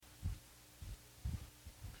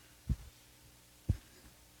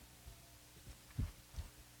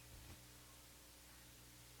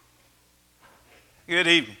Good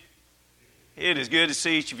evening. It is good to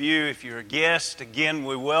see each of you. If you're a guest, again,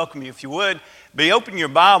 we welcome you. If you would, be open your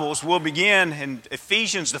Bibles. We'll begin in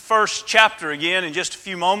Ephesians, the first chapter again in just a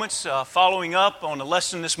few moments, following up on the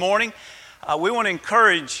lesson this morning. We want to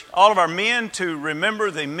encourage all of our men to remember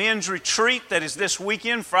the men's retreat that is this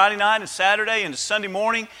weekend, Friday night and Saturday and Sunday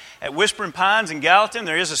morning at Whispering Pines in Gallatin.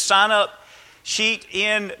 There is a sign-up sheet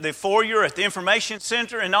in the foyer at the Information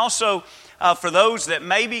Center, and also for those that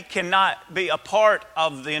maybe cannot be a part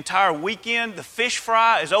of the entire weekend, the fish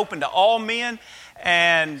fry is open to all men,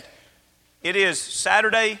 and it is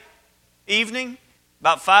Saturday evening,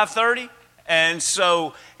 about 5:30. And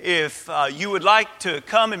so if you would like to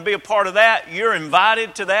come and be a part of that, you're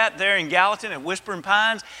invited to that there in Gallatin at Whispering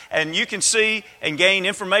Pines. And you can see and gain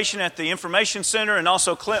information at the Information Center. And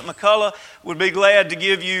also Clint McCullough would be glad to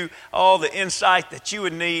give you all the insight that you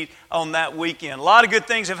would need on that weekend. A lot of good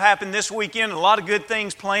things have happened this weekend, and a lot of good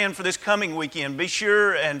things planned for this coming weekend. Be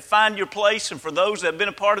sure and find your place. And for those that have been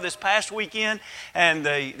a part of this past weekend and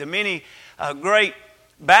the many great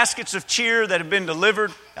baskets of cheer that have been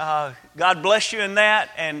delivered, God bless you in that,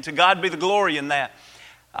 and to God be the glory in that.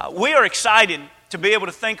 We are excited to be able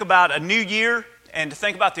to think about a new year and to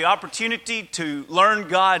think about the opportunity to learn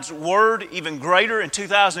God's Word even greater in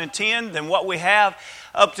 2010 than what we have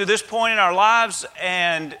up to this point in our lives.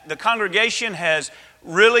 And the congregation has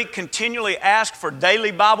really continually asked for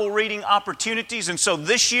daily Bible reading opportunities. And so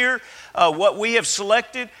this year, what we have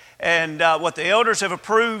selected and what the elders have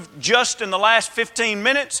approved just in the last 15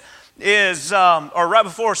 minutes is, or right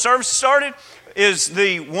before service started, is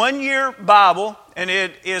the one-year Bible, and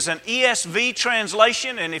it is an ESV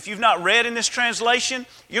translation. And if you've not read in this translation,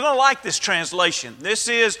 you're going to like this translation. This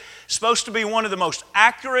is supposed to be one of the most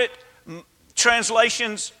accurate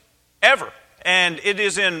translations ever. And it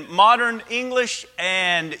is in modern English,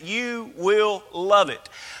 and you will love it.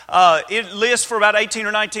 It lists for about $18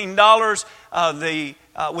 or $19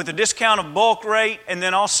 with a discount of bulk rate, and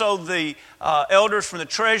then also the elders from the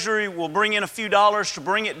treasury will bring in a few dollars to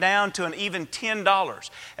bring it down to an even $10.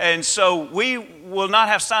 And so we will not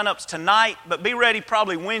have sign-ups tonight, but be ready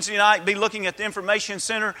probably Wednesday night. Be looking at the Information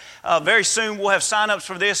Center. Very soon we'll have sign-ups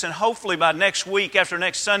for this, and hopefully by next week, after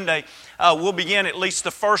next Sunday, we'll begin at least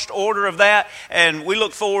the first order of that. And we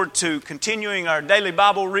look forward to continuing our daily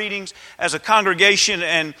Bible readings as a congregation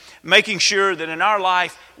and making sure that in our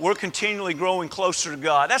life we're continually growing closer to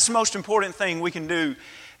God. That's the most important thing we can do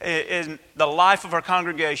in the life of our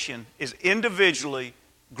congregation, is individually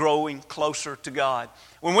growing closer to God.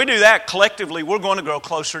 When we do that collectively, we're going to grow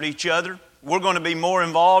closer to each other. We're going to be more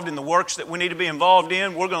involved in the works that we need to be involved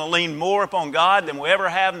in. We're going to lean more upon God than we ever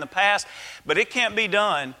have in the past. But it can't be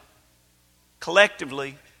done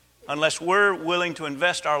collectively unless we're willing to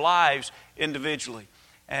invest our lives individually.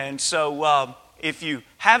 And so if you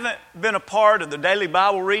haven't been a part of the daily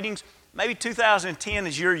Bible readings, maybe 2010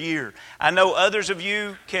 is your year. I know others of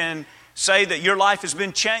you can say that your life has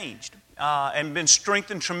been changed and been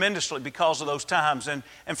strengthened tremendously because of those times. And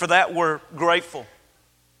for that, we're grateful.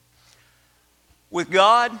 With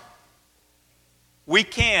God, we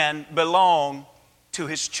can belong to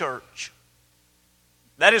His church.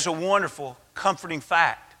 That is a wonderful, comforting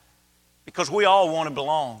fact, because we all want to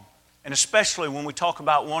belong. And especially when we talk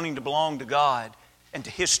about wanting to belong to God and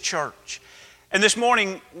to His church. And this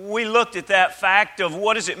morning, we looked at that fact of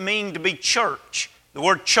what does it mean to be church. The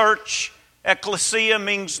word church, ecclesia,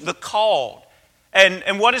 means the called.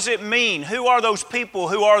 And what does it mean? Who are those people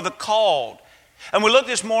who are the called? And we looked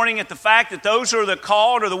this morning at the fact that those who are the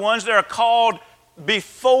called are the ones that are called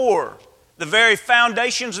before the very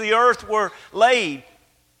foundations of the earth were laid.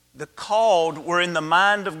 The called were in the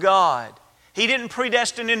mind of God. He didn't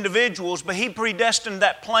predestine individuals, but He predestined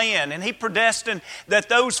that plan. And He predestined that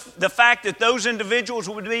the fact that those individuals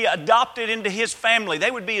would be adopted into His family.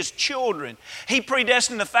 They would be His children. He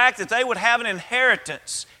predestined the fact that they would have an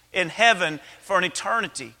inheritance in heaven for an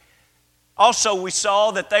eternity. Also, we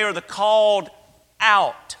saw that they are the called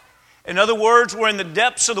out. In other words, we're in the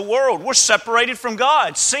depths of the world. We're separated from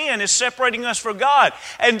God. Sin is separating us from God.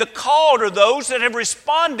 And the called are those that have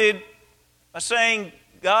responded by saying,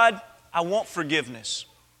 God, I want forgiveness.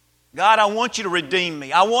 God, I want you to redeem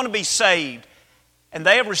me. I want to be saved. And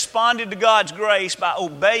they have responded to God's grace by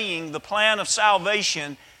obeying the plan of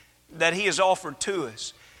salvation that He has offered to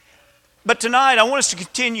us. But tonight, I want us to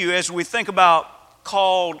continue as we think about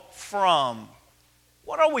called from.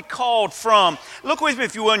 What are we called from? Look with me,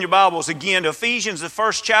 if you will, in your Bibles again to Ephesians, the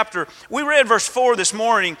first chapter. We read verse 4 this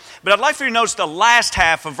morning, but I'd like for you to notice the last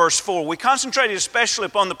half of verse 4. We concentrated especially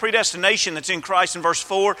upon the predestination that's in Christ in verse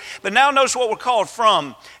 4, but now notice what we're called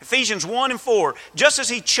from. Ephesians 1 and 4. Just as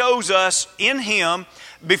He chose us in Him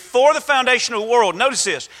before the foundation of the world, notice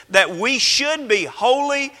this, that we should be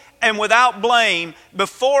holy and without blame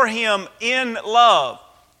before Him in love.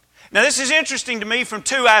 Now this is interesting to me from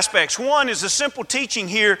two aspects. One is the simple teaching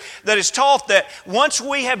here that is taught that once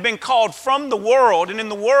we have been called from the world, and in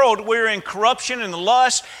the world we're in corruption and the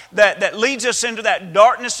lust that leads us into that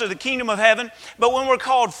darkness of the kingdom of heaven. But when we're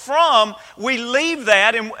called from, we leave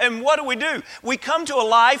that, and what do? We come to a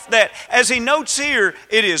life that, as he notes here,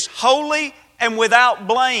 it is holy and without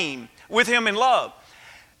blame with Him in love.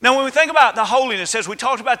 Now, when we think about the holiness, as we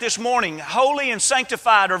talked about this morning, holy and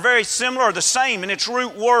sanctified are very similar, or the same in its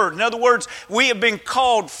root word. In other words, we have been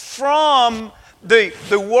called from the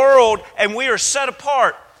world and we are set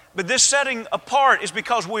apart. But this setting apart is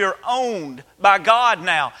because we are owned by God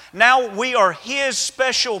now. Now we are His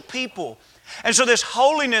special people. And so this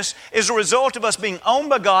holiness is a result of us being owned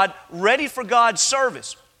by God, ready for God's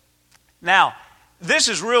service. Now, this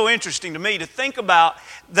is real interesting to me to think about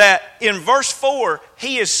that in verse 4,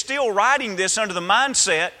 he is still writing this under the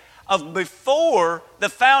mindset of before the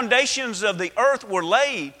foundations of the earth were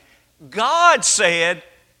laid, God said,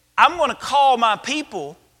 I'm going to call my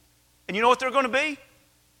people, and you know what they're going to be?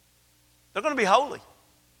 They're going to be holy.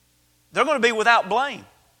 They're going to be without blame.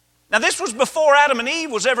 Now this was before Adam and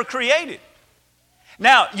Eve was ever created.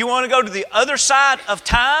 Now, you want to go to the other side of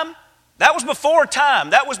time? That was before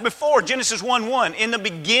time. That was before Genesis 1:1. In the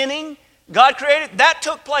beginning, God created. That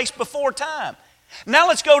took place before time. Now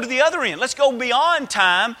let's go to the other end. Let's go beyond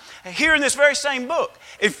time. Here in this very same book,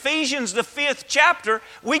 Ephesians, the 5th chapter,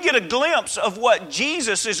 we get a glimpse of what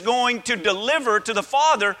Jesus is going to deliver to the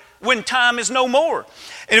Father when time is no more.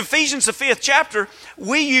 In Ephesians, the 5th chapter,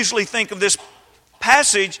 we usually think of this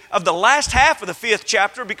passage of the last half of the 5th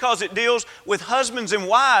chapter because it deals with husbands and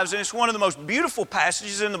wives, and it's one of the most beautiful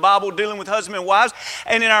passages in the Bible dealing with husbands and wives.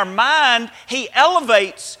 And in our mind, he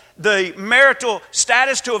elevates the marital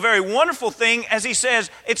status to a very wonderful thing as he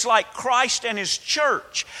says it's like Christ and His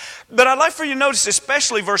church. But I'd like for you to notice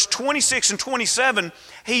especially verse 26 and 27.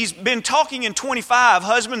 He's been talking in 25,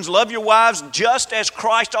 husbands, love your wives just as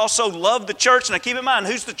Christ also loved the church. Now keep in mind,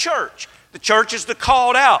 who's the church? The church is the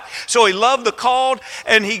called out. So He loved the called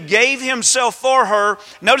and He gave Himself for her.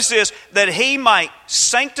 Notice this, that He might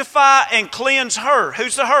sanctify and cleanse her.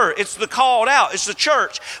 Who's the her? It's the called out. It's the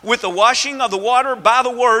church. With the washing of the water by the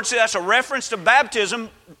word. See, that's a reference to baptism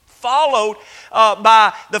followed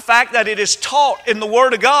by the fact that it is taught in the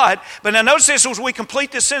Word of God. But now notice this as we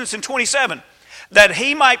complete this sentence in 27. That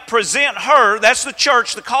He might present her, that's the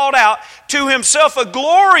church, the called out, to Himself a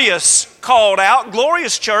glorious called out,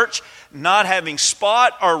 glorious church, not having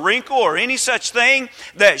spot or wrinkle or any such thing,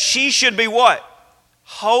 that she should be what?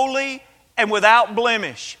 Holy and without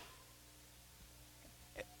blemish.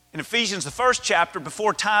 In Ephesians, the 1st chapter,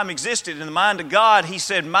 before time existed, in the mind of God, He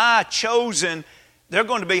said, my chosen, they're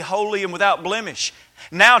going to be holy and without blemish.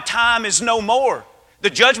 Now time is no more. The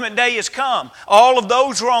judgment day has come. All of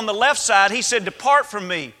those who are on the left side, He said, depart from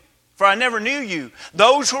me, for I never knew you.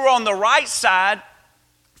 Those who are on the right side,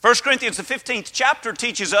 1 Corinthians, the 15th chapter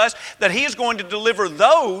teaches us that He is going to deliver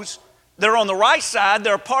those that are on the right side, that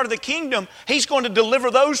are part of the kingdom. He's going to deliver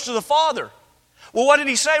those to the Father. Well, what did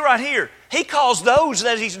He say right here? He calls those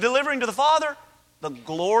that He's delivering to the Father the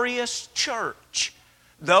glorious church.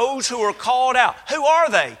 Those who are called out. Who are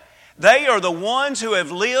they? They are the ones who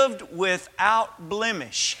have lived without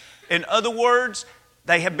blemish. In other words,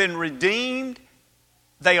 they have been redeemed.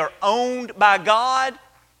 They are owned by God.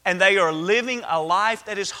 And they are living a life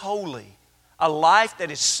that is holy, a life that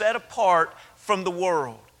is set apart from the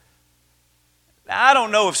world. Now, I don't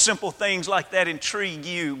know if simple things like that intrigue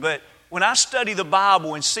you, but when I study the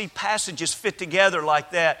Bible and see passages fit together like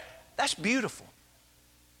that, that's beautiful.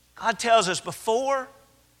 God tells us before,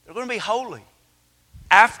 they're going to be holy.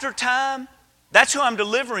 After time, that's who I'm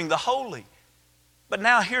delivering, the holy. But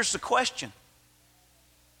now here's the question.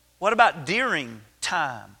 What about during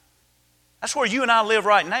time? That's where you and I live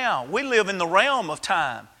right now. We live in the realm of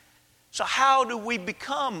time. So how do we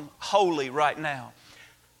become holy right now?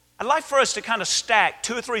 I'd like for us to kind of stack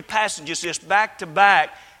 2 or 3 passages just back to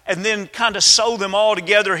back and then kind of sew them all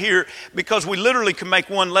together here because we literally can make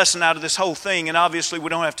one lesson out of this whole thing, and obviously we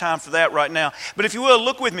don't have time for that right now. But if you will,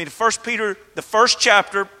 look with me to 1 Peter, the 1st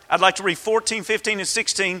chapter. I'd like to read 14, 15, and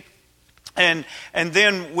 16, and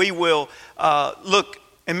then we will look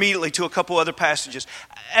immediately to a couple other passages.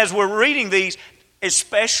 As we're reading these,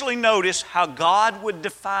 especially notice how God would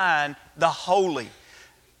define the holy.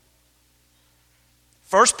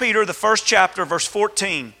 1 Peter, the first chapter, verse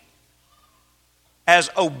 14. As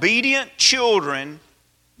obedient children,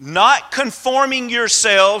 not conforming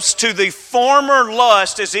yourselves to the former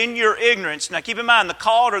lust as in your ignorance. Now keep in mind, the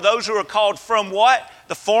called are those who are called from what?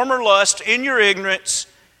 The former lust in your ignorance.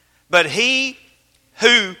 But He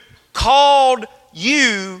who called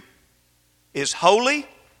you is holy.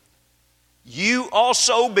 You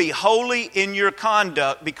also be holy in your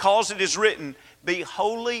conduct, because it is written, be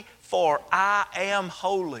holy, for I am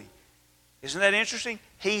holy. Isn't that interesting?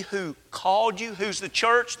 He who called you, who's the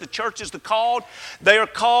church? The church is the called. They are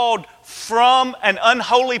called from an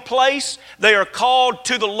unholy place. They are called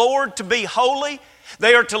to the Lord to be holy.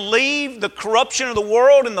 They are to leave the corruption of the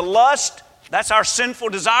world and the lust. That's our sinful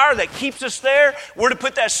desire that keeps us there. We're to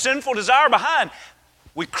put that sinful desire behind.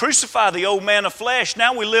 We crucify the old man of flesh.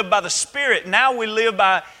 Now we live by the Spirit. Now we live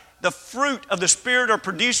by the fruit of the Spirit are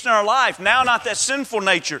produced in our life. Now not that sinful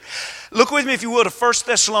nature. Look with me, if you will, to 1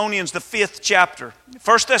 Thessalonians, the 5th chapter.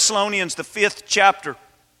 1 Thessalonians, the 5th chapter.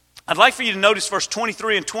 I'd like for you to notice verse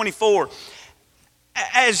 23 and 24.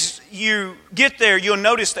 As you get there, you'll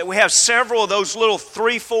notice that we have several of those little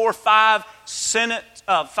 3, 4, 5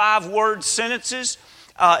 5-word sentences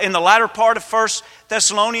in the latter part of 1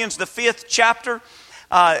 Thessalonians, the 5th chapter.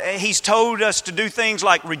 He's told us to do things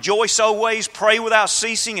like rejoice always, pray without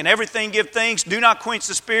ceasing, and everything give thanks. Do not quench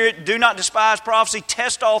the spirit, do not despise prophecy,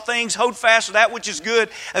 test all things, hold fast to that which is good,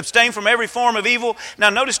 abstain from every form of evil. Now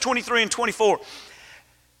notice 23 and 24.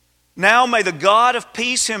 Now may the God of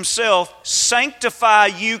peace Himself sanctify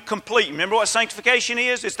you completely. Remember what sanctification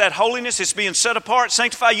is? It's that holiness, it's being set apart.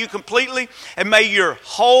 Sanctify you completely, and may your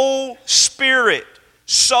whole spirit,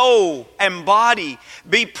 soul, and body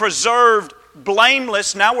be preserved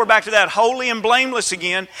blameless. Now we're back to that, holy and blameless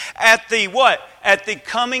again, at the what? At the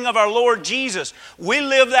coming of our Lord Jesus. We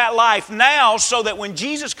live that life now so that when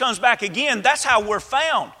Jesus comes back again, that's how we're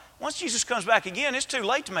found. Once Jesus comes back again, it's too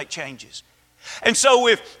late to make changes. And so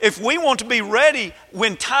if we want to be ready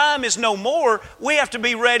when time is no more, we have to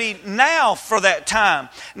be ready now for that time.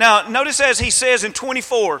 Now notice as he says in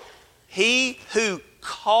 24, He who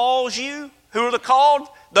calls you, who are the called?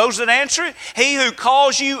 Those that answer it. He who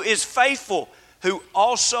calls you is faithful, who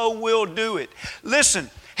also will do it. Listen,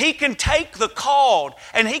 He can take the called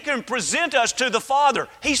and He can present us to the Father.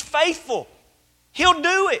 He's faithful. He'll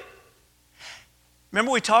do it.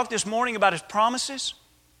 Remember we talked this morning about His promises?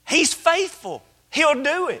 He's faithful. He'll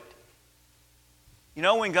do it. You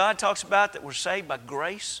know, when God talks about that we're saved by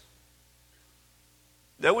grace,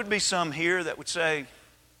 there would be some here that would say,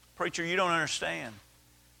 preacher, you don't understand.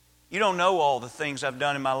 You don't know all the things I've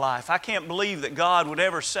done in my life. I can't believe that God would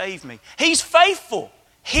ever save me. He's faithful.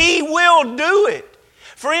 He will do it.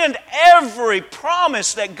 Friend, every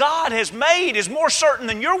promise that God has made is more certain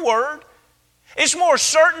than your word. It's more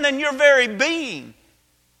certain than your very being.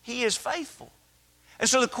 He is faithful. And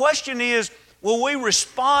so the question is, will we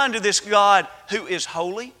respond to this God who is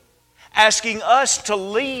holy, asking us to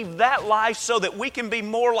leave that life so that we can be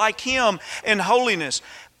more like Him in holiness?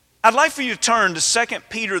 I'd like for you to turn to 2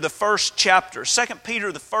 Peter, the first chapter. 2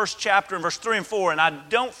 Peter, the first chapter, in verse 3 and 4. And I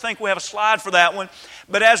don't think we have a slide for that one.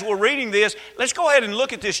 But as we're reading this, let's go ahead and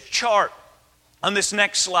look at this chart on this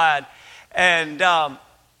next slide. And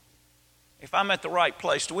if I'm at the right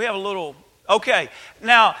place, do we have a little... Okay.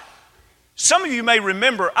 Now, some of you may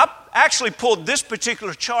remember, I actually pulled this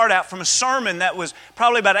particular chart out from a sermon that was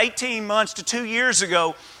probably about 18 months to 2 years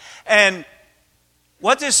ago. And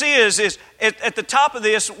what this is at the top of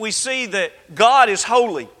this, we see that God is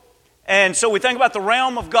holy. And so we think about the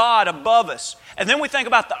realm of God above us. And then we think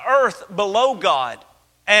about the earth below God.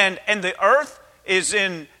 And the earth is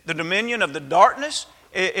in the dominion of the darkness.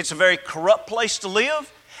 It's a very corrupt place to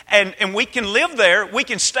live. And we can live there, we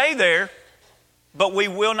can stay there, but we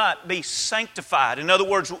will not be sanctified. In other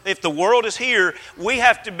words, if the world is here, we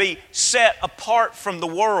have to be set apart from the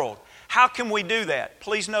world. How can we do that?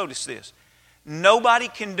 Please notice this. Nobody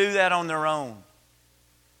can do that on their own.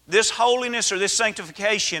 This holiness or this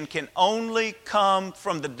sanctification can only come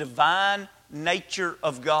from the divine nature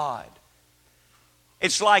of God.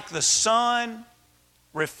 It's like the sun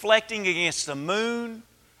reflecting against the moon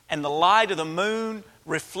and the light of the moon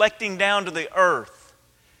reflecting down to the earth.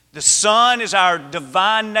 The sun is our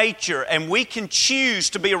divine nature, and we can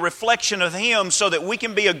choose to be a reflection of Him so that we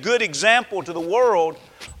can be a good example to the world,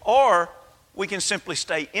 or we can simply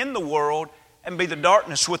stay in the world and be the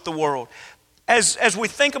darkness with the world. as we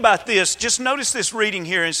think about this, just notice this reading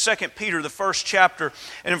here in 2 Peter, the first chapter,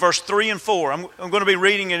 and in verse 3 and 4. I'm going to be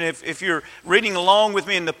reading, and if you're reading along with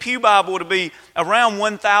me in the Pew Bible, it'll be around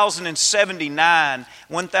 1079.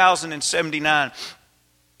 1079.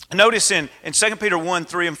 Notice in 2 Peter 1,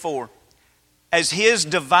 3 and 4, as His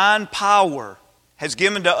divine power has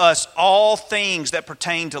given to us all things that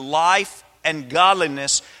pertain to life and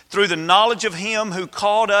godliness through the knowledge of Him who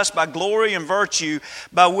called us by glory and virtue,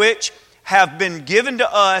 by which have been given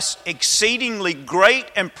to us exceedingly great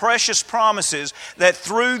and precious promises, that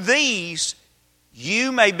through these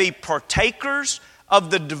you may be partakers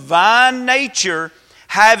of the divine nature,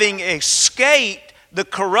 having escaped the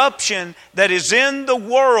corruption that is in the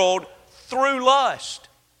world through lust.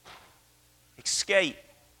 Escape.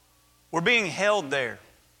 We're being held there.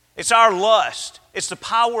 It's our lust. It's the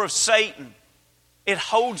power of Satan. It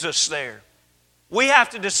holds us there. We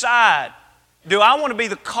have to decide, do I want to be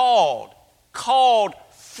the called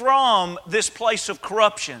from this place of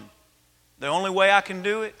corruption? The only way I can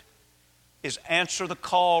do it is answer the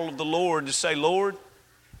call of the Lord to say, Lord,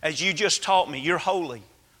 as you just taught me, you're holy.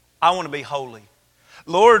 I want to be holy.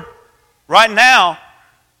 Lord, right now,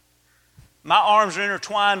 my arms are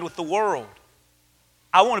intertwined with the world.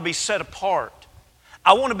 I want to be set apart.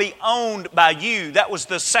 I want to be owned by you. That was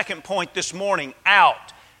the second point this morning.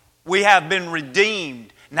 Out. We have been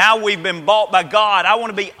redeemed. Now we've been bought by God. I want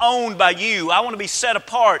to be owned by you. I want to be set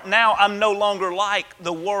apart. Now I'm no longer like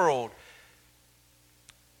the world.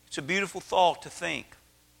 It's a beautiful thought to think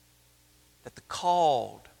that the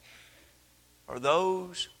called are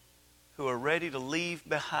those who are ready to leave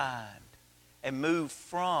behind and move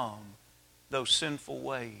from those sinful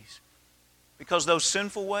ways. Because those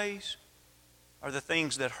sinful ways are the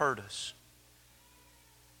things that hurt us.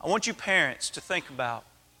 I want you parents to think about,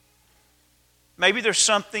 maybe there's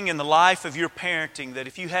something in the life of your parenting that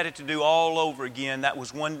if you had it to do all over again, that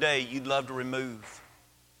was one day you'd love to remove.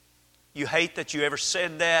 You hate that you ever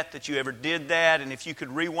said that you ever did that, and if you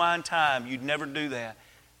could rewind time, you'd never do that.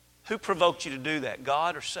 Who provoked you to do that,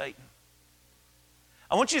 God or Satan?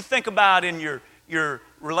 I want you to think about in your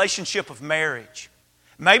relationship of marriage.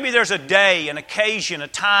 Maybe there's a day, an occasion, a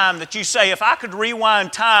time that you say, if I could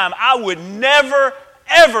rewind time, I would never,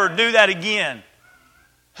 ever do that again.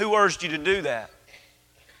 Who urged you to do that?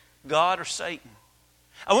 God or Satan?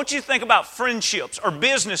 I want you to think about friendships or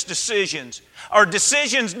business decisions or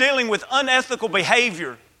decisions dealing with unethical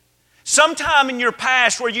behavior. Sometime in your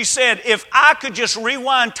past where you said, if I could just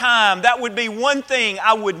rewind time, that would be one thing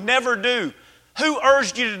I would never do. Who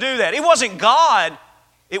urged you to do that? It wasn't God,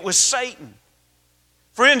 it was Satan.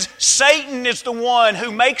 Friends, Satan is the one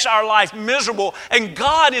who makes our life miserable, and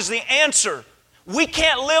God is the answer. We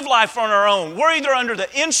can't live life on our own. We're either under the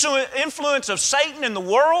influence of Satan in the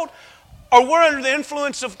world, or we're under the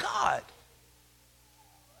influence of God.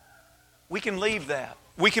 We can leave that.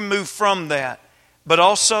 We can move from that. But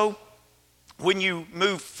also, when you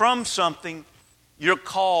move from something, you're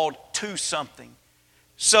called to something.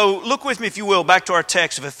 So look with me, if you will, back to our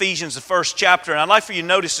text of Ephesians, the first chapter. And I'd like for you to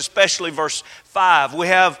notice especially verse 5. We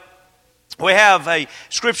have a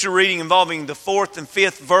scripture reading involving the 4th and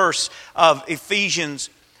 5th verse of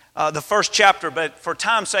Ephesians, the first chapter. But for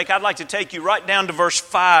time's sake, I'd like to take you right down to verse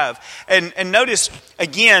 5. And notice,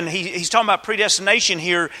 again, he's talking about predestination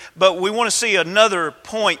here, but we want to see another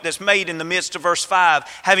point that's made in the midst of verse 5.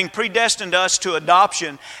 Having predestined us to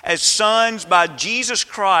adoption as sons by Jesus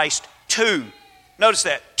Christ to... Notice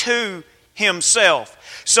that, to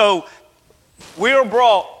Himself. So, we are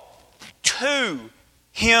brought to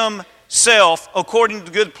Himself according to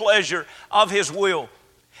the good pleasure of His will.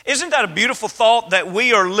 Isn't that a beautiful thought that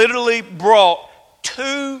we are literally brought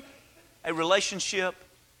to a relationship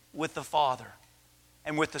with the Father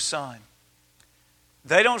and with the Son?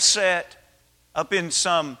 They don't sit up in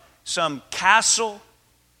some castle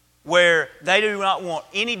where they do not want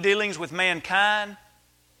any dealings with mankind.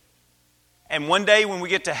 And one day when we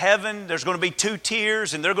get to heaven, there's going to be 2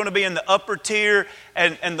 tiers, and they're going to be in the upper tier,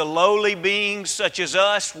 and the lowly beings such as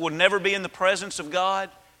us will never be in the presence of God.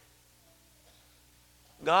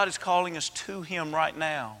 God is calling us to Him right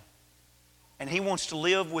now. And He wants to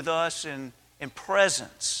live with us in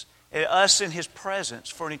presence, us in His presence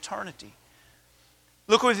for an eternity.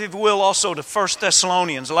 Look with me, if you will, also to 1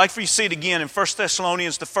 Thessalonians. I'd like for you to see it again in 1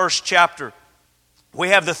 Thessalonians, the first chapter. We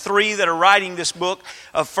have the 3 that are writing this book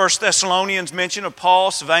of 1 Thessalonians mentioned of Paul,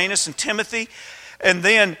 Silvanus, and Timothy. And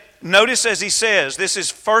then notice as he says, this is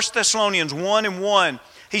 1 Thessalonians 1 and 1.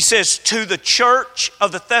 He says, to the church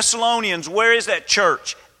of the Thessalonians, where is that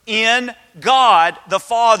church? In God the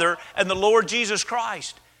Father and the Lord Jesus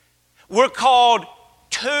Christ. We're called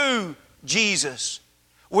to Jesus.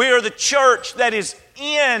 We are the church that is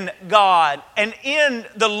in God and in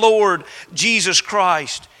the Lord Jesus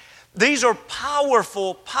Christ. These are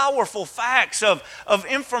powerful, powerful facts of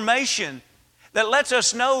information that lets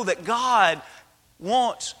us know that God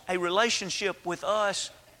wants a relationship with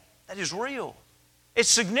us that is real. It's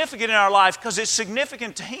significant in our life because it's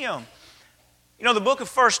significant to Him. You know, the book of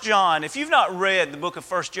 1 John, if you've not read the book of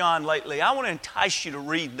 1 John lately, I want to entice you to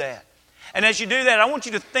read that. And as you do that, I want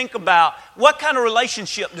you to think about what kind of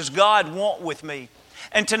relationship does God want with me?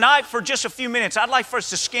 And tonight, for just a few minutes, I'd like for us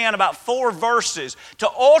to scan about 4 verses to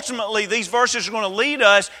ultimately, these verses are going to lead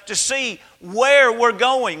us to see where we're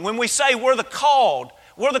going. When we say we're the called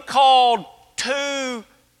to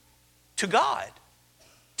God.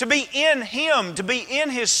 To be in Him, to be in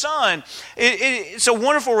His Son. It's a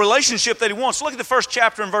wonderful relationship that He wants. Look at the first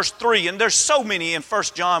chapter in verse 3, and there's so many in 1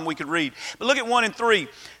 John we could read. But look at 1 and 3.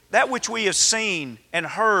 That which we have seen and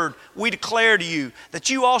heard, we declare to you, that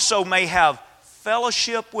you also may have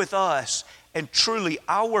fellowship with us. And truly,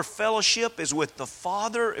 our fellowship is with the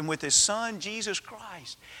Father and with His Son, Jesus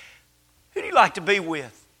Christ. Who do you like to be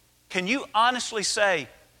with? Can you honestly say,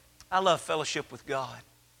 I love fellowship with God?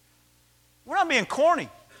 We're not being corny.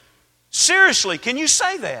 Seriously, can you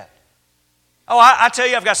say that? Oh, I tell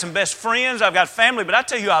you, I've got some best friends, I've got family, but I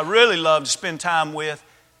tell you who I really love to spend time with.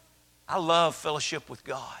 I love fellowship with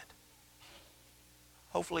God.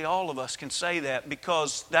 Hopefully all of us can say that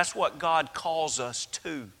because that's what God calls us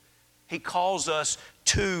to. He calls us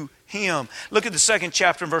to Him. Look at the second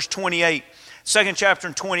chapter in verse 28. Second chapter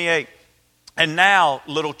in 28. And now,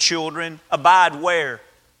 little children, abide where?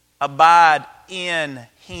 Abide in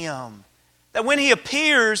Him. That when He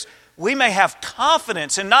appears, we may have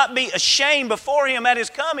confidence and not be ashamed before Him at His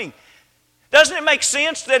coming. Doesn't it make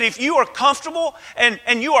sense that if you are comfortable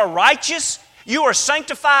and you are righteous, you are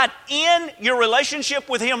sanctified in your relationship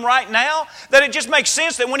with Him right now, that it just makes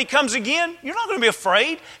sense that when He comes again, you're not going to be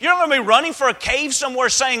afraid. You're not going to be running for a cave somewhere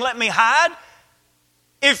saying, let me hide.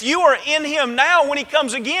 If you are in Him now, when He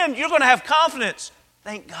comes again, you're going to have confidence.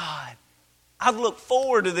 Thank God. I've looked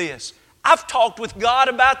forward to this. I've talked with God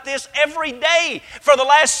about this every day for the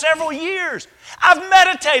last several years. I've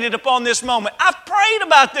meditated upon this moment. I've prayed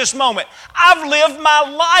about this moment. I've lived my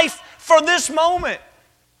life for this moment.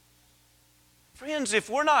 Friends,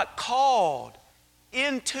 if we're not called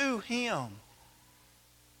into Him,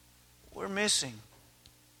 we're missing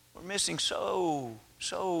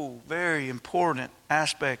so very important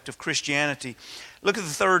aspect of Christianity. Look at the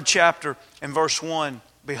 3rd chapter and verse 1.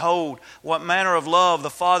 Behold, what manner of love the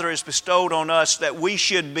Father has bestowed on us that we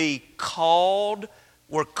should be called.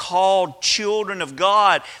 We're called children of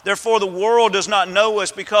God. Therefore, the world does not know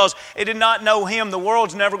us because it did not know Him. The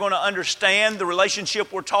world's never going to understand the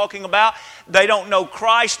relationship we're talking about. They don't know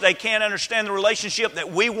Christ. They can't understand the relationship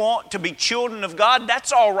that we want to be children of God.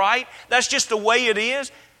 That's all right. That's just the way it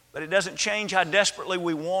is. But it doesn't change how desperately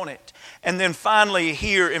we want it. And then finally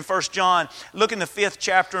here in 1 John, look in the 5th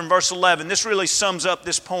chapter and verse 11. This really sums up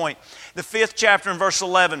this point. The 5th chapter and verse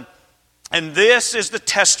 11. And this is the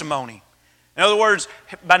testimony. In other words,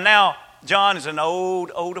 by now, John is an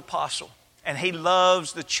old apostle. And he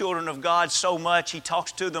loves the children of God so much. He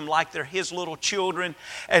talks to them like they're his little children.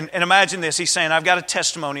 And imagine this. He's saying, I've got a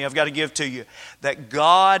testimony I've got to give to you. That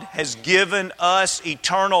God has given us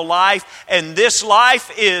eternal life. And this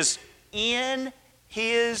life is in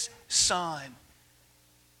His Son.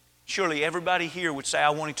 Surely everybody here would say, I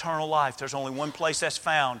want eternal life. There's only one place that's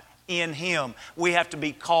found. In Him. We have to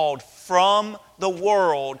be called from the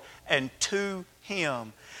world and to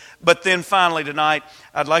Him. But then finally tonight,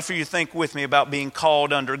 I'd like for you to think with me about being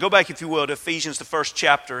called under. Go back, if you will, to Ephesians, the 1st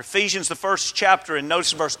chapter. Ephesians, the 1st chapter, and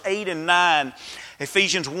notice verse 8 and 9.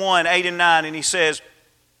 Ephesians 1, 8 and 9, and he says,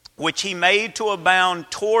 which He made to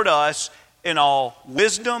abound toward us in all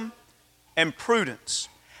wisdom and prudence,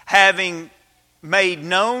 having made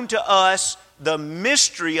known to us the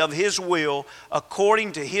mystery of His will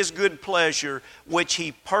according to His good pleasure, which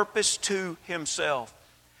He purposed to Himself.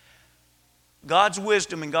 God's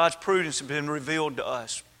wisdom and God's prudence have been revealed to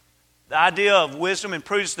us. The idea of wisdom and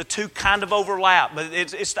prudence, the two kind of overlap, but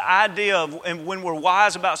it's the idea of, and when we're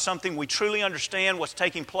wise about something, we truly understand what's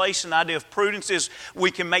taking place. And the idea of prudence is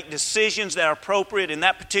we can make decisions that are appropriate in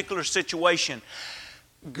that particular situation.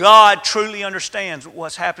 God truly understands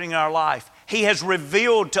what's happening in our life. He has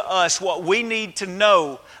revealed to us what we need to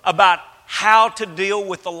know about how to deal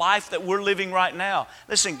with the life that we're living right now.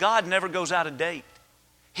 Listen, God never goes out of date.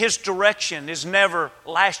 His direction is never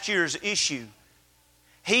last year's issue.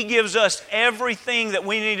 He gives us everything that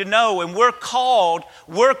we need to know, and we're called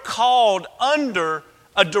under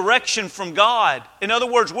a direction from God. In other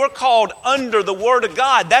words, we're called under the Word of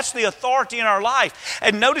God. That's the authority in our life.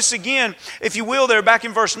 And notice again, if you will, there back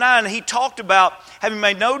in verse 9, he talked about having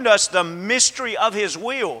made known to us the mystery of His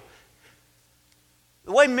will.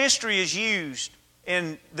 The way mystery is used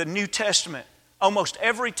in the New Testament, almost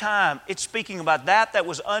every time it's speaking about that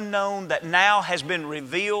was unknown, that now has been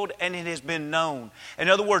revealed and it has been known. In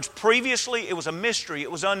other words, previously it was a mystery,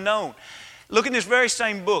 it was unknown. Look in this very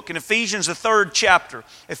same book, in Ephesians, the 3rd chapter.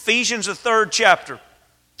 Ephesians, the 3rd chapter.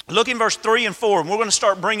 Look in verse 3 and 4, and we're going to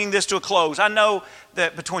start bringing this to a close. I know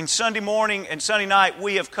that between Sunday morning and Sunday night,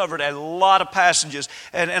 we have covered a lot of passages,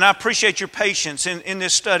 and I appreciate your patience in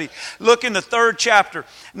this study. Look in the 3rd chapter.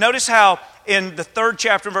 Notice how in the 3rd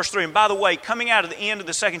chapter, verse 3, and by the way, coming out of the end of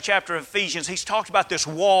the 2nd chapter of Ephesians, he's talked about this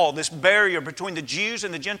wall, this barrier between the Jews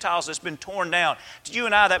and the Gentiles that's been torn down. To you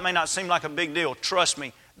and I, that may not seem like a big deal. Trust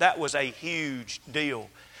me, that was a huge deal.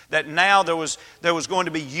 That now there was going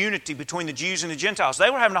to be unity between the Jews and the Gentiles. They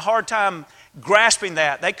were having a hard time grasping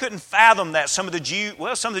that. They couldn't fathom that. Some of the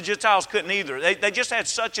Gentiles couldn't either. They just had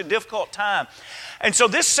such a difficult time. And so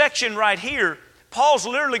this section right here, Paul's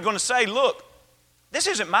literally going to say, look, this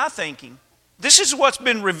isn't my thinking. This is what's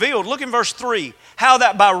been revealed. Look in verse 3. How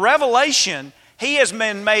that by revelation he has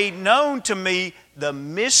been made known to me the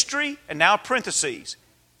mystery, and now parentheses,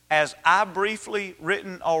 as I briefly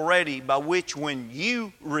written already, by which when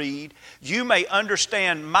you read, you may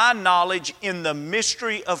understand my knowledge in the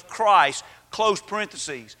mystery of Christ, close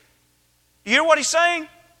parentheses. You hear what he's saying?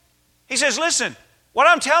 He says, listen, what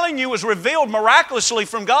I'm telling you was revealed miraculously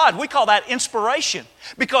from God. We call that inspiration.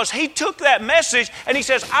 Because he took that message and he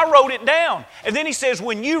says, I wrote it down. And then he says,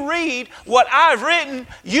 when you read what I've written,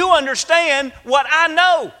 you understand what I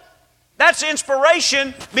know. That's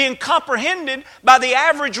inspiration being comprehended by the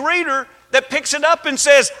average reader that picks it up and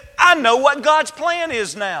says, I know what God's plan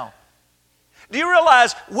is now. Do you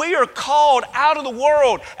realize we are called out of the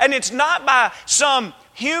world, and it's not by some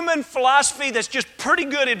human philosophy that's just pretty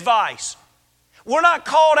good advice. We're not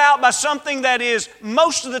called out by something that is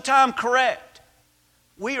most of the time correct.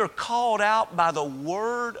 We are called out by the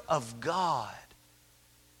Word of God.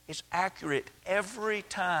 It's accurate every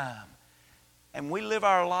time. And we live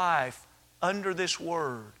our life under this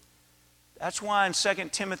Word. That's why in 2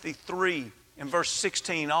 Timothy 3, in verse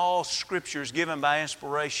 16, all Scripture is given by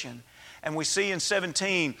inspiration. And we see in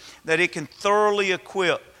 17 that it can thoroughly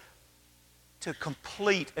equip to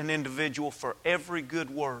complete an individual for every good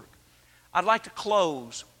work. I'd like to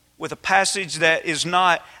close with a passage that is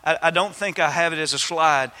not, I don't think I have it as a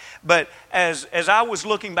slide, but as I was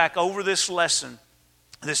looking back over this lesson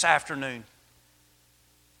this afternoon,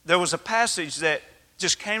 there was a passage that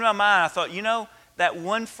just came to my mind. I thought, you know, that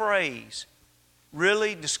one phrase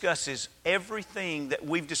really discusses everything that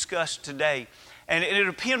we've discussed today. And it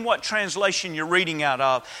depends what translation you're reading out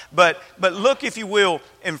of. But look, if you will,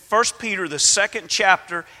 in 1 Peter, the 2nd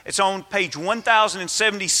chapter. It's on page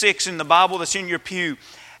 1076 in the Bible that's in your pew.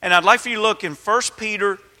 And I'd like for you to look in 1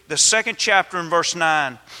 Peter, the 2nd chapter and verse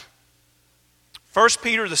 9. 1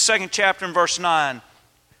 Peter, the 2nd chapter and verse 9.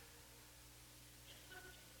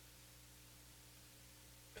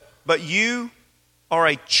 But you are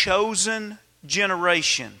a chosen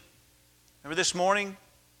generation. Remember this morning,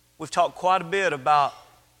 we've talked quite a bit about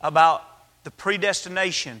the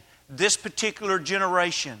predestination. This particular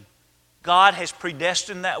generation, God has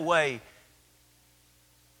predestined that way.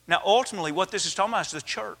 Now, ultimately, what this is talking about is the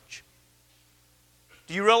church.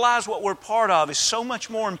 Do you realize what we're part of is so much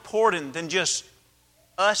more important than just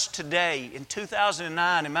us today in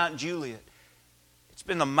 2009 in Mount Juliet? It's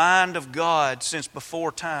been the mind of God since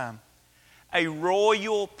before time. A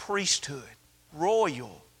royal priesthood.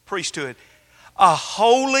 Royal priesthood. A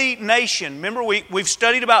holy nation. Remember, we've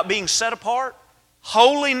studied about being set apart?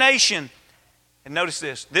 Holy nation. And notice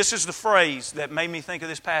this. This is the phrase that made me think of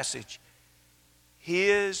this passage.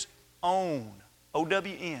 His own,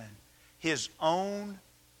 O-W-N, His own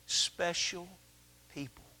special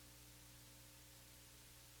people.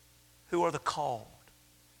 Who are the called?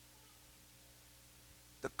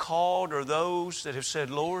 The called are those that have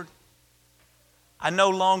said, Lord, I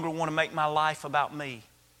no longer want to make my life about me.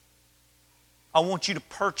 I want you to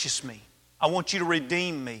purchase me. I want you to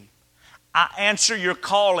redeem me. I answer your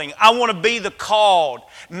calling. I want to be the called.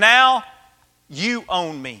 Now you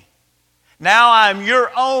own me. Now I'm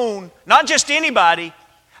your own, not just anybody,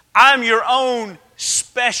 I'm your own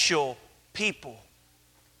special people.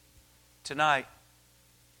 Tonight,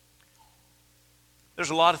 there's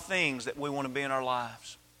a lot of things that we want to be in our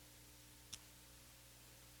lives.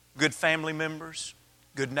 Good family members,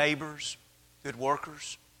 good neighbors, good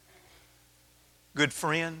workers, good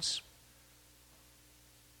friends.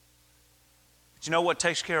 Do you know what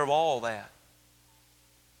takes care of all that?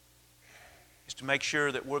 Is to make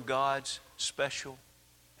sure that we're God's special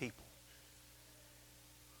people.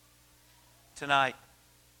 Tonight,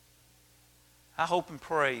 I hope and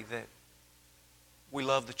pray that we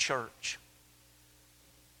love the church.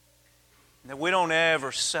 And that we don't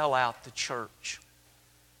ever sell out the church.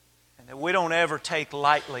 And that we don't ever take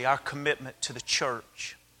lightly our commitment to the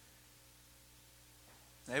church.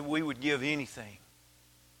 That we would give anything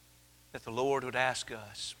that the Lord would ask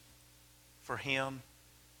us for Him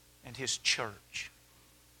and His church.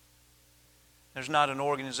 There's not an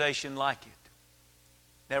organization like it.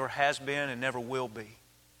 Never has been and never will be.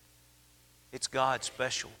 It's God's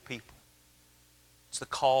special people. It's the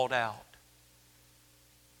called out.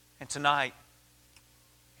 And tonight,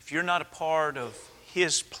 if you're not a part of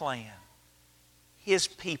His plan, His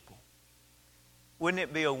people, wouldn't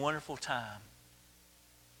it be a wonderful time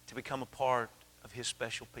to become a part of His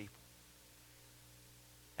special people?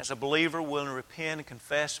 As a believer willing to repent and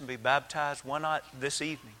confess and be baptized, why not this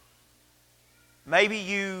evening? Maybe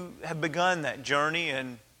you have begun that journey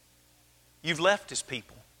and you've left His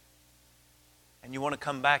people and you want to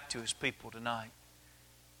come back to His people tonight.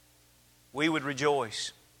 We would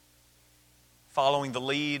rejoice following the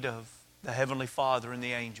lead of the Heavenly Father and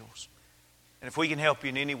the angels. And if we can help you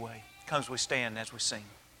in any way, come as we stand as we sing.